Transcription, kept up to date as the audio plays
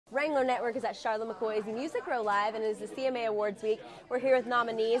Wrangler Network is at Charlotte McCoy's Music Row Live, and it is the CMA Awards week. We're here with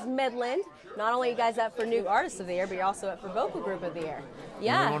nominees Midland. Not only are you guys up for New Artist of the Year, but you're also up for Vocal Group of the Year.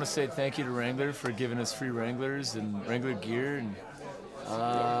 Yeah. We want to say thank you to Wrangler for giving us free Wranglers and Wrangler gear, and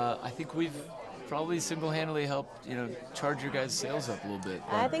I think we've probably single-handedly helped, charge your guys' sales up a little bit.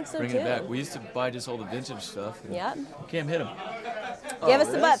 I think so bring too. It back. We used to buy just all the vintage stuff. Yep. Can't hit them. Give us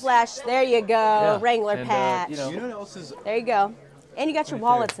the butt flash. There you go, Yeah. Wrangler And, patch. You know what else is? There you go. And you got your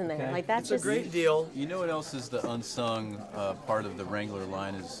wallets in there. Okay. Like that's It's just a great deal. You know what else is the unsung part of the Wrangler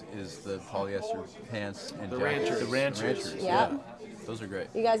line is the polyester pants and The jackets. Ranchers. The Ranchers. Yep. Yeah. Those are great.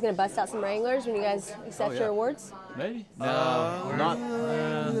 You guys gonna bust out some Wranglers when you guys accept yeah. your awards? Maybe?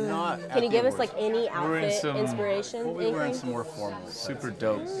 Not. Can you give us like any We're in outfit some- inspiration? We'll be wearing anything? some more formal. Super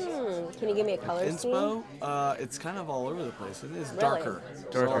dope. Can you give me a color scheme? Inspo, it's kind of all over the place. It is Really? darker. It's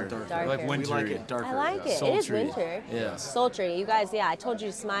all Darker. Darker. Like We We winter. like it darker. I like it. It is Sultry. winter. Yeah. Sultry. You guys, I told you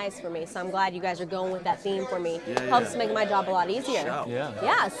to smize for me, so I'm glad you guys are going with that theme for me. Yeah, Helps yeah. make my job a lot easier. Shout. Yeah.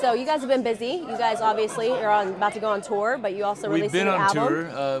 Yeah, so you guys have been busy. You guys obviously are about to go on tour, but you also We've released been a new on album.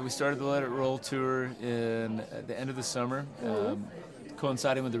 tour. We started the Let It Roll tour at the end of the summer,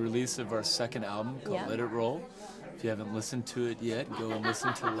 coinciding with the release of our second album called Yeah. Let It Roll. If you haven't listened to it yet, go and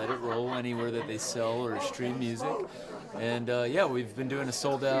listen to Let It Roll anywhere that they sell or stream music. And we've been doing a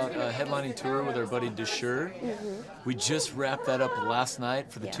sold-out headlining tour with our buddy Desure. We just wrapped that up last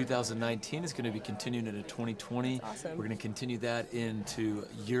night for the 2019. It's going to be continuing into 2020. Awesome. We're going to continue that into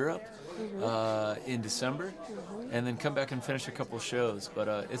Europe in December, and then come back and finish a couple shows.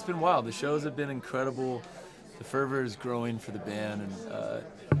 But it's been wild. The shows have been incredible. The fervor is growing for the band, and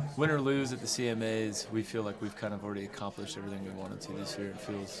win or lose at the CMAs, we feel like we've kind of already accomplished everything we wanted to this year. It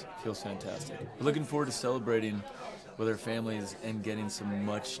feels fantastic. We're looking forward to celebrating with our families and getting some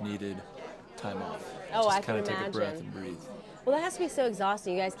much needed time off. Oh, Just I can kind of take a breath imagine. and breathe. Well, that has to be so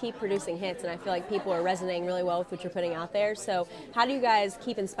exhausting. You guys keep producing hits, and I feel like people are resonating really well with what you're putting out there. So how do you guys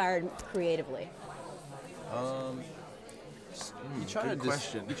keep inspired creatively? You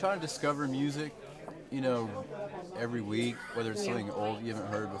try to discover music, every week, whether it's something old you haven't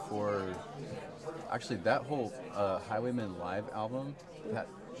heard before. Or, actually, that whole Highwayman live album, that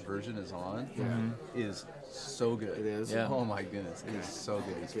version is on, is so good. It is? Yeah. Oh my goodness, it is so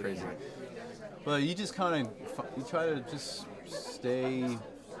good. It's crazy. But you just kind of you try to just stay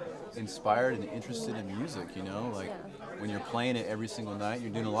inspired and interested in music. Like when you're playing it every single night,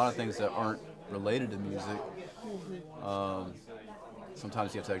 you're doing a lot of things that aren't related to music.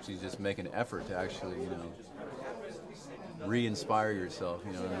 Sometimes you have to actually just make an effort to actually, re-inspire yourself,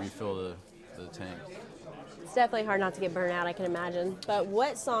 and refill the tank. It's definitely hard not to get burnt out, I can imagine. But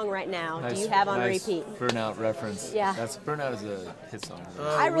what song right now do you Nice- have on nice repeat? Burnout reference. Yeah. That's Burnout is a hit song.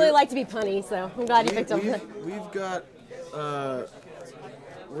 I really like to be punny, so I'm glad you picked up. We've got,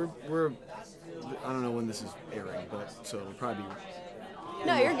 we're, I don't know when this is airing, but so it'll probably be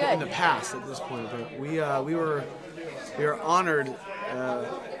No, you're in the good. past at this point. But we were honored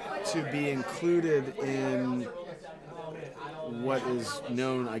to be included in what is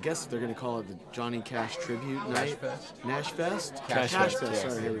known, I guess they're going to call it the Johnny Cash Tribute Night. Nash Fest? Cash Cash Fest, Fest, yes.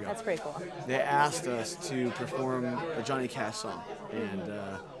 sorry, here we go. That's pretty cool. They asked us to perform a Johnny Cash song, and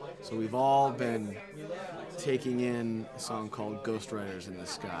so we've all been taking in a song called Ghost Riders in the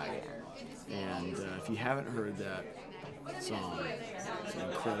Sky. And if you haven't heard that song, it's an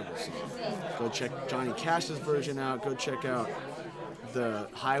incredible song. Go check Johnny Cash's version out. Go check out the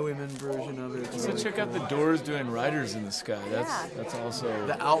Highwayman version of it. It's So really check out the cool. Doors doing Riders in the Sky. Yeah. That's also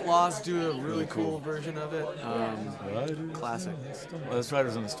The Outlaws do a really cool. cool version of it. Classic. Well, that's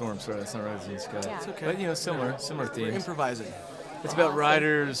Riders on the Storm. Sorry, that's not Riders in the Sky. Yeah. It's okay. But similar We're themes. improvising. It's about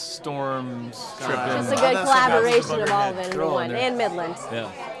riders, storms, tripping. Just a All good that stuff happens collaboration above of your all head. of it They're into all in one. there. And Midland.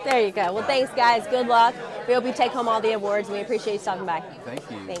 Yeah. There you go. Well, thanks, guys. Good luck. We hope you take home all the awards, and we appreciate you stopping by. Thank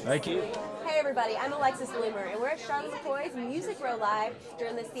you. Thanks. Thank you. Hey, everybody. I'm Alexis Bloomer, and we're at Charlotte McCoy's Music Row Live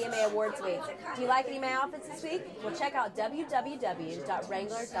during the CMA Awards week. Do you like any of my outfits this week? Well, check out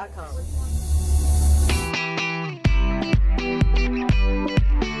www.wrangler.com.